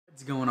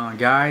What's going on,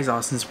 guys?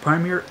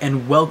 AwesomenessPrime here,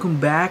 and welcome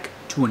back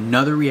to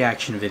another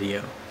reaction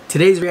video.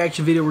 Today's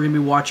reaction video, we're going to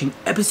be watching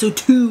episode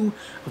 2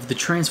 of the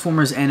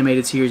Transformers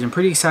animated series. I'm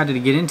pretty excited to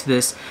get into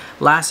this.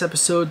 Last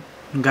episode,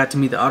 we got to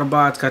meet the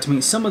Autobots, got to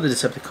meet some of the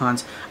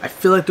Decepticons. I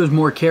feel like there's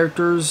more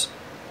characters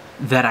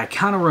that I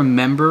kind of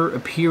remember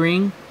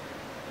appearing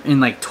in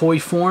like toy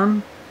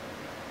form,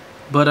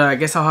 but I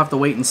guess I'll have to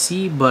wait and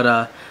see.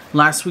 But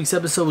last week's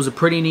episode was a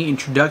pretty neat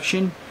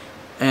introduction,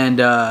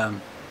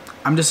 and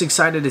I'm just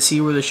excited to see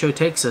where the show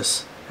takes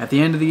us. At the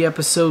end of the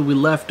episode, we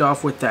left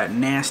off with that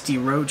nasty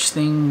roach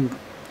thing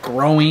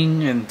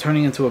growing and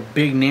turning into a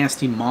big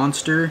nasty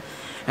monster,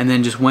 and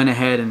then just went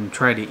ahead and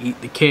tried to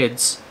eat the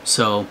kids.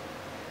 So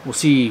we'll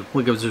see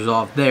what gets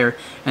resolved there.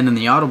 And then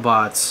the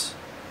Autobots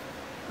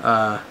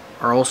are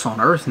also on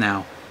Earth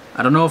now.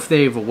 I don't know if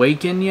they've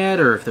awakened yet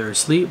or if they're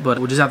asleep, but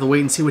we'll just have to wait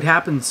and see what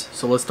happens.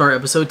 So let's start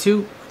episode 2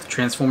 of the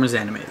Transformers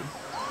animated.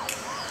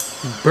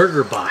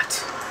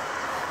 BurgerBot.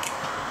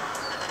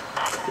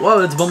 Whoa,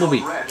 that's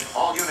Bumblebee.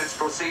 All units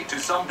proceed to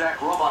some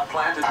deck robot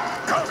plant. Go,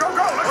 go,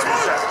 go! Let's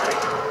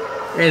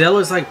get. Hey, that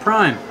looks like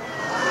Prime.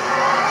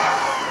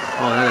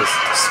 Oh, that is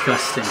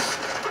disgusting.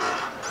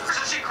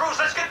 Emergency crews,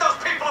 let's get those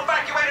people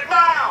evacuated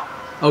now!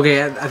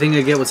 Okay, I think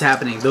I get what's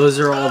happening. Those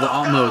are all the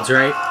alt modes,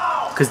 right?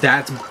 Because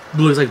that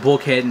looks like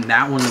Bulkhead and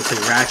that one looks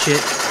like Ratchet.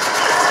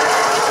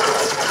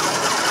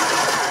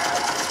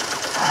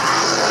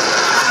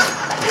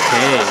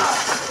 Okay.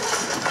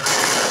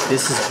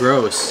 This is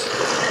gross.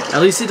 At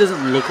least it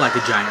doesn't look like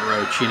a giant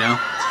roach, you know?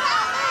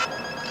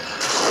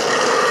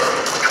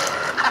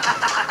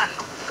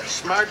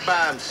 Smart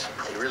bombs.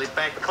 They really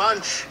pack the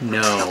punch.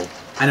 No.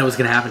 I know what's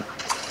gonna happen.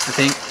 I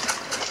think.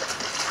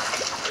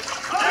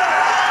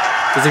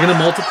 Is it gonna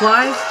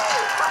multiply?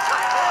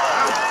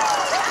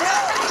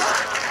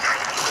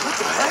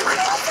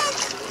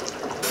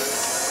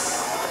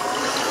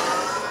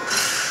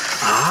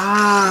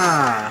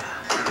 Ah.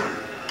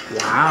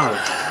 Wow.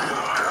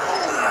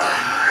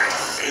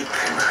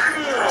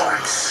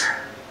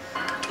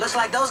 Looks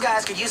like those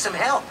guys could use some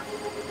help.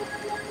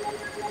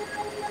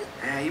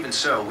 Yeah, even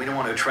so, we don't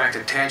want to attract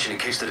attention in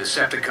case the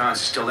Decepticons are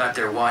still out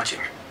there watching.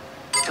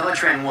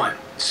 Teletran 1,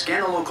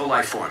 scan the local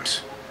life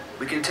forms.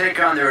 We can take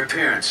on their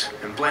appearance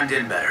and blend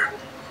in better.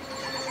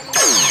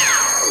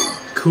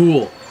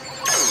 Cool.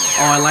 Oh,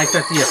 I like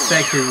that the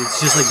effect is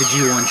it's just like the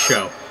G1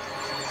 show.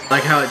 I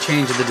like how it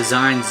changed the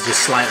designs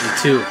just slightly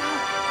too.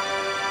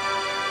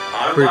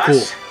 Pretty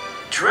cool.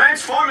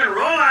 Transform and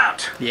roll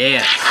out!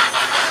 Yeah.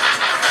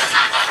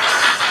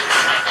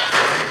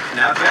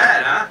 Not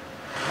bad, huh?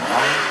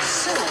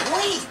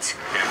 Sweet.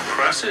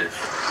 Impressive.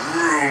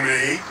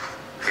 Roomy.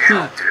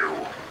 It'll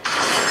do.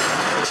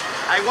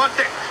 I want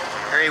the...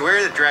 Hey, where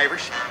are the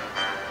drivers?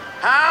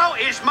 How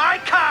is my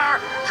car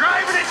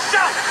driving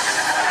itself?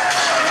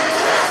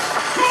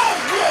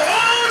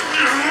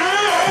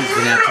 He's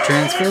gonna have to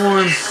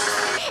transform.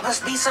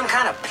 Must be some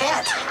kind of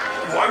pet.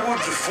 Why would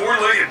the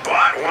four-legged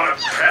bot want a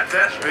pet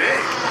that big?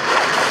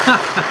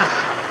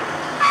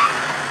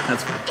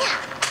 That's funny.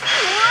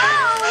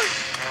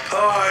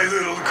 Hi,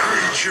 little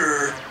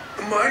creature.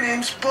 My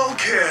name's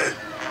Bulkhead.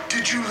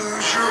 Did you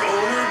lose your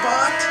owner,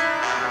 bot?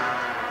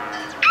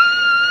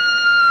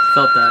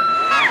 Felt that.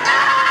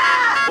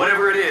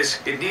 Whatever it is,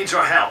 it needs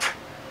our help.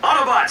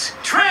 Autobots,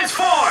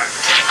 transform!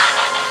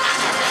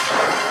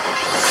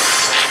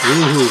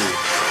 Ooh.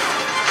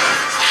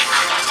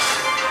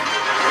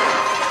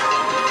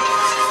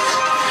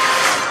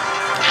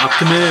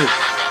 Optimus.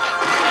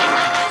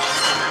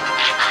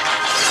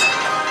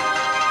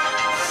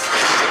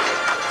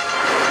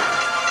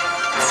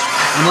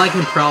 I'm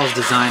liking Prowl's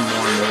design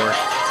more and more.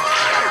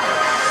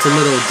 It's a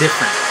little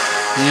different,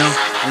 you know? I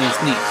think it's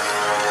neat.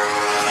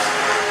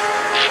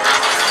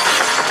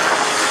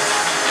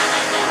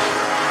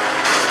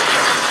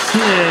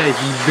 Yeah,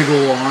 he big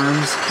ol'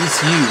 arms. He's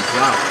huge,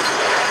 wow.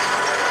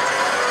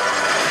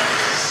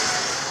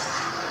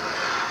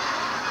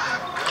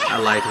 I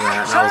like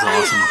that, that was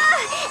awesome.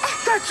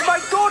 That's my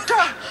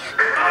daughter!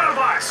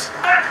 Autobots,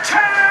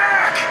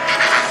 attack!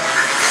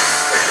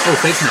 Oh,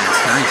 face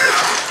mask, nice.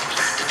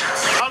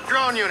 All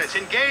drone units,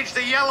 engage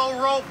the yellow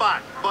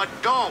robot, but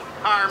don't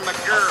harm the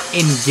girl.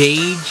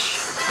 Engage.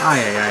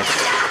 Aye, aye, aye.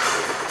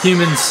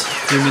 Humans.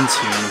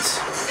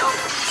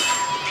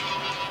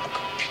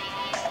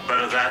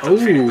 Better that than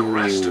feeding the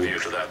rest of you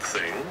to that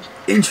thing.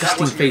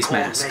 Interesting face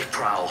mask.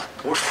 Prowl.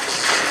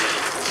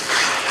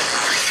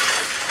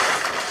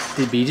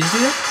 Did B just do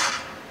that?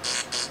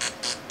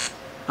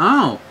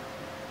 Oh.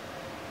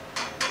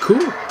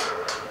 Cool.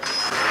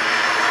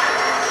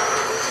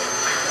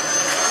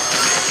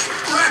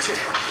 Ratchet,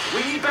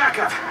 we need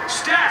backup.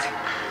 Stat!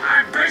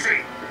 I'm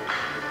busy.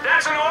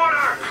 That's an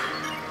order!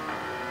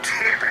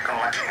 Typical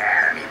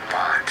Academy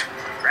bot.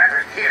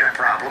 Rather hit a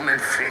problem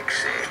and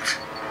fix it.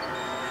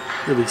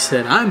 Really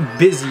said, I'm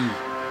busy.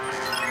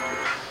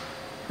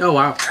 Oh,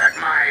 wow. At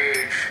my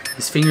age,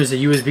 His finger's a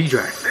USB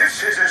drive.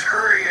 this is as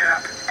hurry it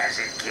up as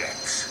it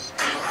gets.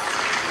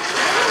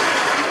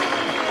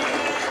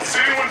 Is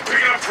anyone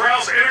picking up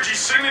Prowl's energy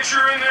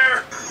signature in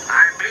there?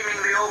 I'm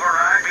beaming the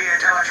override via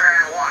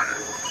Teletran 1.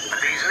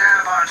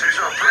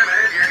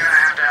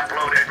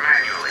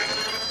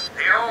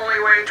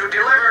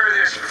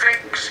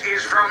 force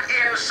is from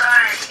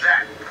inside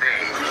that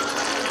thing.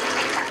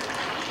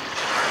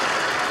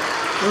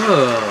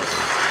 Ugh.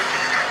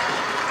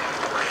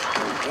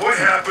 What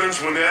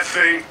happens when that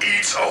thing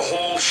eats a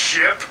whole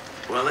ship?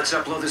 Well, let's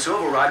upload this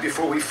override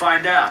before we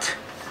find out.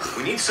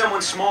 We need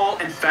someone small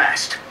and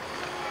fast.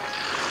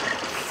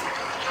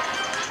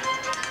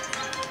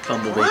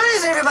 Bumblebee. Why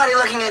is everybody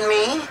looking at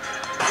me?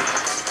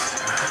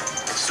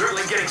 It's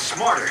certainly getting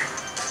smarter.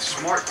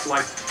 Smart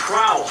like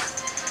Prowl.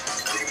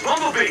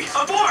 Bumblebee,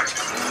 abort!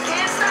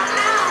 Can't stop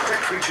now.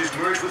 That creature's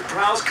merged with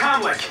Prowl's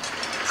comlink.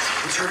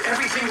 He's heard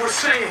everything we're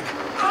saying.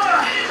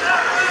 Oh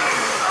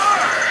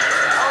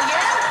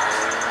yeah?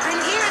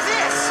 Then hear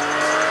this.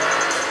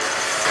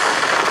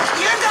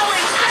 You're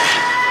going down.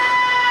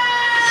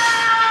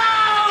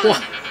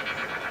 What?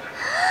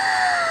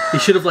 He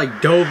should have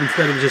like dove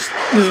instead of just.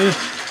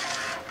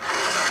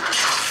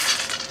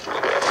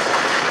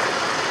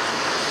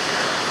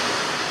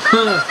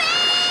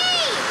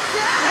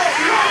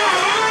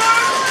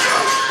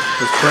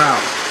 That's Prowl.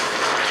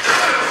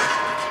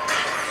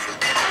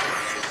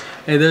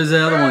 Hey, there's the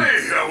other one.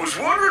 Hey, I was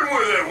wondering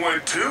where that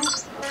went to.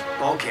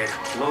 Bulkhead,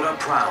 load up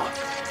Prowl.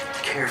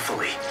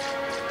 Carefully.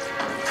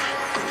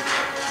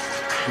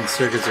 The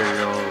circuits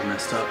are all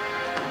messed up.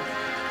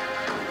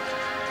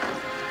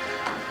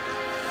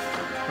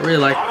 I really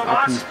like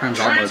Optimus Prime's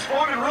armor.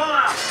 Transform and roll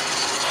out.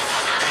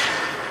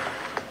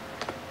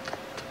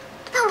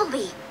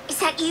 Bumblebee, is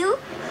that you?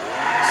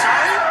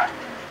 Sorry?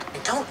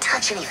 And don't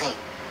touch anything.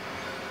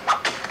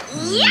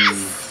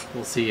 Yes!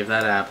 We'll see if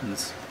that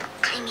happens.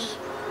 I mean,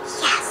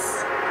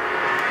 yes.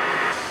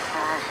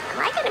 Am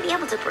I gonna be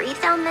able to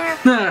breathe down there?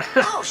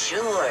 Oh,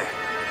 sure.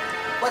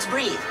 Let's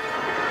breathe.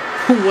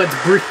 What's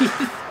breathe?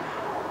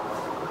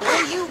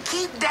 Will you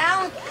keep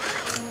down?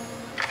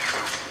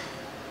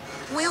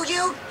 Will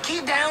you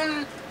keep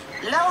down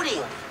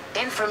loading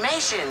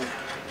information,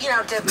 you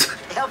know, to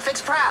help fix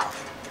Prowl?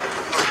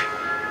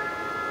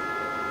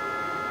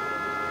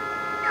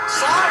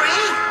 Sorry.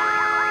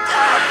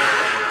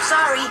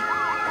 Sorry.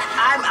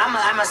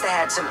 I must have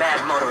had some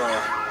bad motor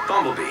oil.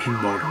 Bumblebee,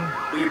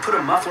 will you put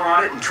a muffler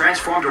on it and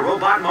transform to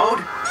robot mode?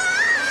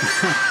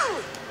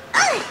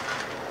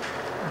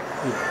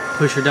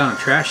 Push her down a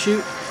trash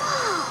chute?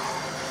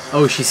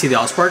 Oh, she see the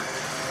Allspark?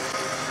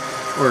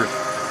 Or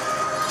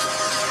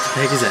the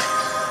heck is that?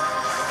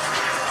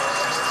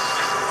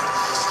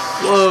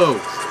 Whoa!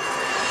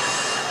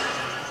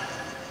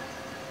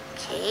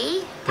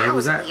 Okay. The heck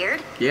was that?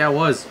 Weird. Yeah, it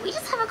was. Did we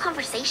just have a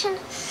conversation?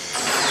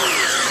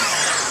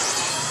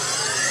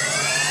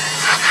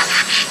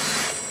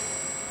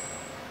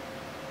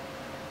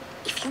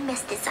 If you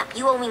mess this up,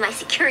 you owe me my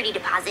security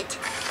deposit.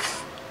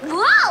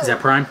 Whoa! Is that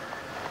Prime?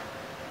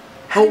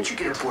 How did you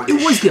get aboard It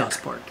this was the ship?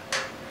 Allspark.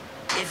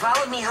 It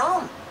followed me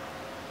home.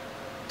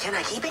 Can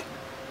I keep it?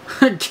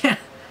 Again.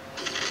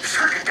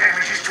 Circuit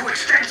damage is too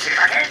extensive.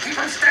 I can't keep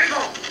them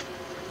stable.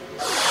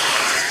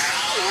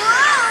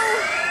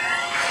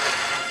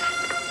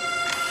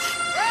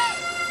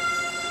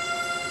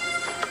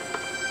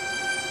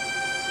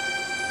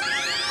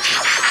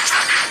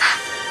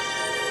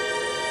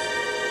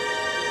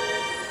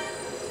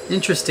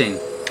 Interesting.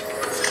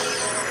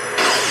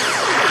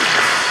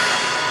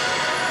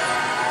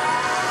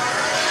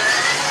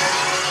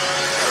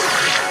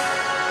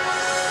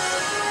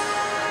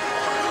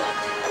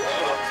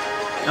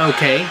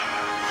 Okay.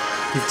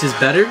 It's just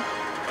better?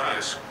 That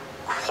is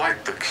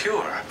quite the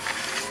cure.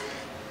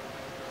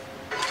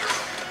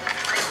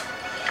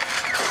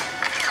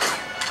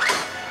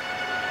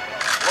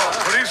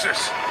 What is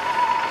this?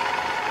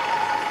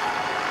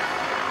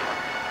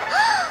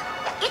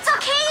 It's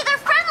okay, they're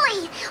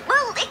friendly.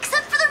 Well,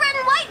 except for the red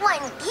and white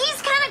one.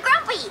 He's kind of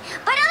grumpy.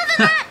 But other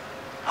than that,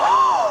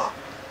 Oh,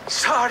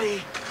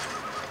 sorry.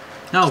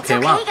 Okay, it's okay,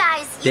 wow.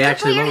 guys. They You can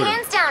actually put your lowered him.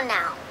 hands down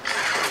now.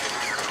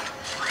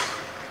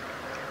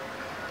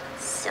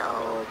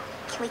 So,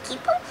 can we keep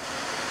him?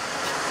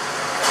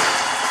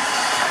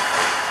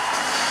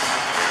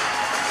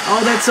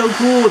 Oh, that's so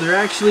cool. They're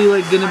actually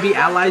like gonna be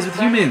allies with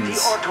humans.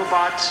 The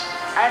Autobots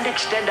and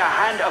extend a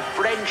hand of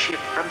friendship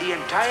from the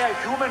entire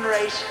human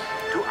race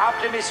to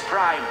Optimus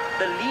Prime,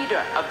 the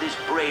leader of this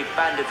brave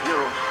band of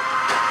heroes.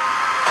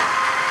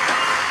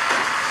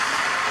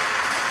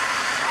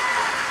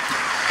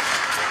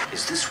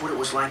 Is this what it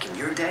was like in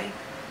your day?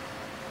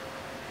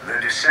 The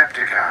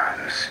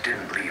Decepticons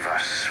didn't leave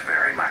us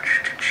very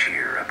much to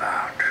cheer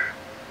about.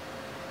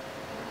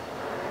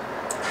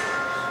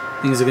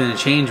 Things are gonna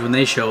change when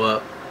they show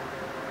up.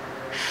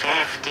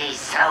 50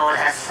 solar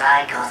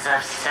cycles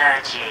of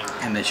searching.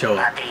 And they show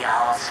up. But the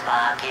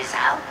Allspark is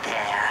out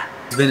there.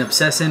 It's been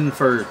obsessing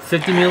for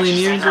 50 million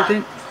years, I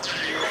think.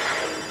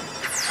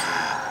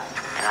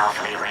 An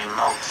awfully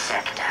remote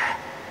sector.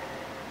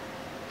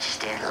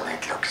 Still,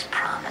 it looks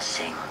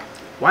promising.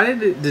 Why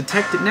did it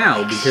detect it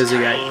now? Because it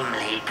got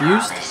Extremely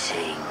used?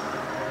 promising.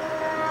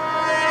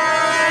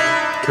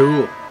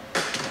 Cool.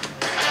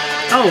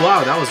 Oh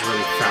wow, that was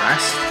really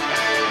fast.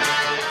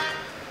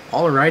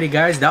 Alrighty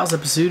guys, that was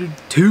episode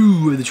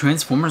 2 of the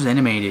Transformers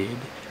Animated.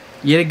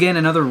 Yet again,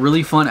 another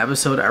really fun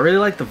episode. I really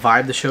like the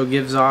vibe the show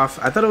gives off.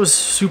 I thought it was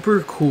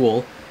super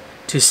cool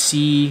to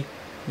see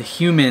the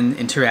human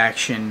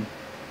interaction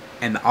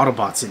and the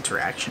Autobots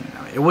interaction.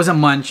 It wasn't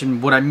much,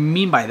 and what I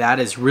mean by that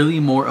is really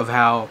more of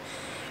how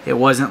it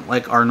wasn't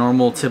like our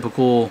normal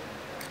typical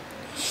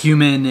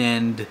human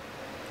and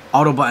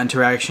Autobot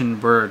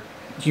interaction where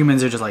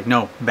humans are just like,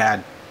 no,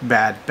 bad,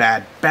 bad,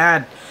 bad,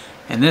 bad.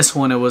 And this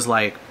one, it was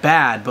like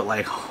bad, but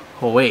like,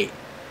 oh wait,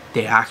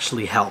 they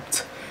actually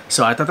helped.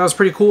 So I thought that was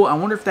pretty cool. I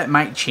wonder if that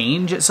might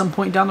change at some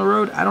point down the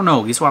road. I don't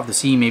know. I guess we'll have to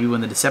see maybe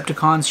when the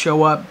Decepticons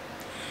show up.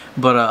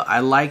 But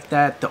I like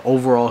that the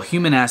overall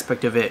human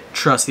aspect of it,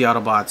 trust the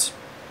Autobots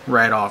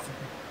right off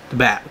the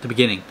bat, at the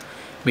beginning.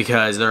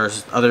 Because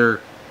there's other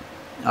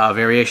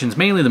variations,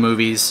 mainly the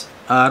movies.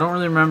 I don't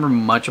really remember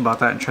much about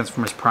that in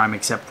Transformers Prime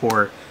except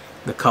for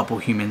the couple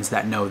humans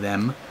that know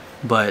them.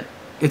 But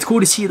it's cool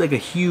to see like a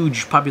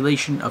huge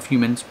population of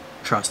humans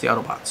trust the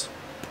Autobots.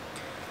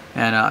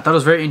 And I thought it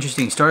was very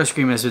interesting.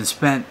 Starscream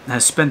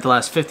has spent the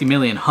last 50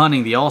 million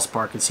hunting the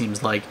Allspark, it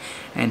seems like,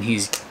 and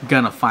he's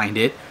gonna find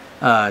it.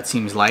 It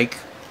seems like,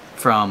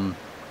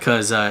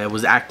 because it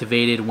was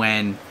activated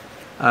when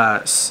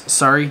I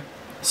forgot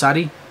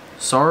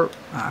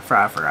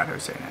her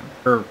saying name.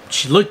 Or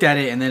she looked at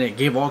it and then it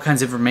gave all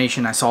kinds of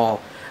information. I saw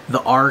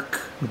the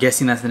Ark. I'm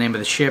guessing that's the name of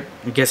the ship.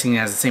 I'm guessing it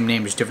has the same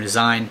name, just different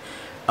design.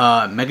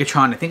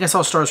 Megatron. I think I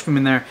saw Starscream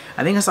in there.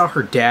 I think I saw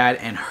her dad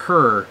and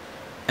her.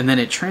 And then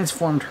it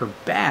transformed her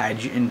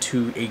badge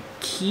into a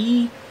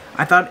key.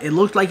 I thought it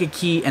looked like a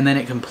key, and then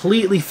it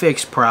completely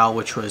fixed Prowl,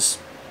 which was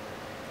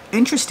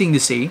interesting to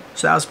see.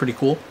 So that was pretty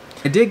cool.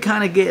 I did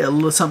kind of get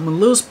something a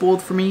little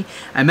spoiled for me.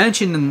 I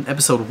mentioned in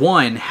episode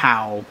 1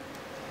 how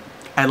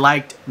I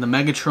liked the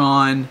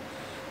Megatron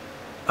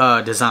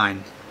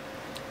design,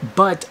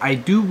 but I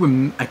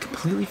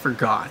completely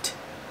forgot.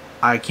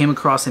 I came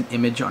across an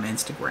image on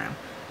Instagram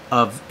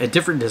of a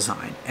different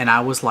design, and I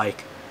was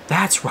like,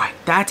 that's right,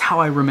 that's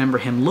how I remember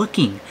him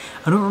looking.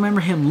 I don't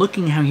remember him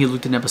looking how he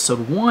looked in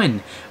episode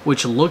 1,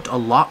 which looked a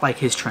lot like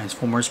his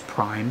Transformers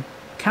Prime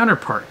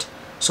counterpart.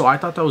 So I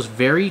thought that was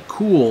very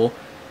cool,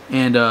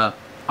 and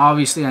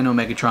obviously I know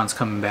Megatron's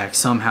coming back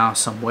somehow,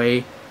 some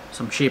way,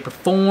 some shape or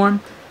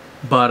form,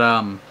 but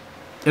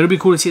it'll be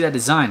cool to see that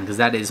design, because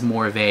that is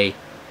more of a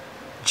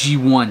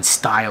G1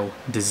 style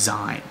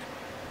design.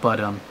 But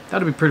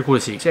that'll be pretty cool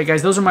to see. So yeah,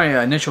 guys, those are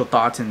my initial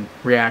thoughts and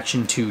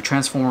reaction to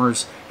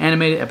Transformers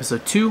Animated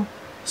Episode 2.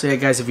 So yeah,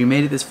 guys, if you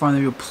made it this far in the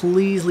video,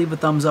 please leave a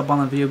thumbs up on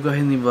the video. Go ahead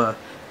and leave a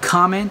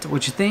comment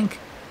what you think,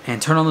 and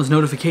turn on those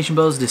notification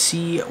bells to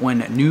see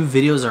when new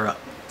videos are up.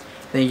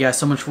 Thank you guys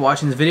so much for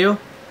watching this video,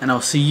 and I'll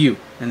see you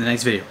in the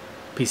next video.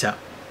 Peace out.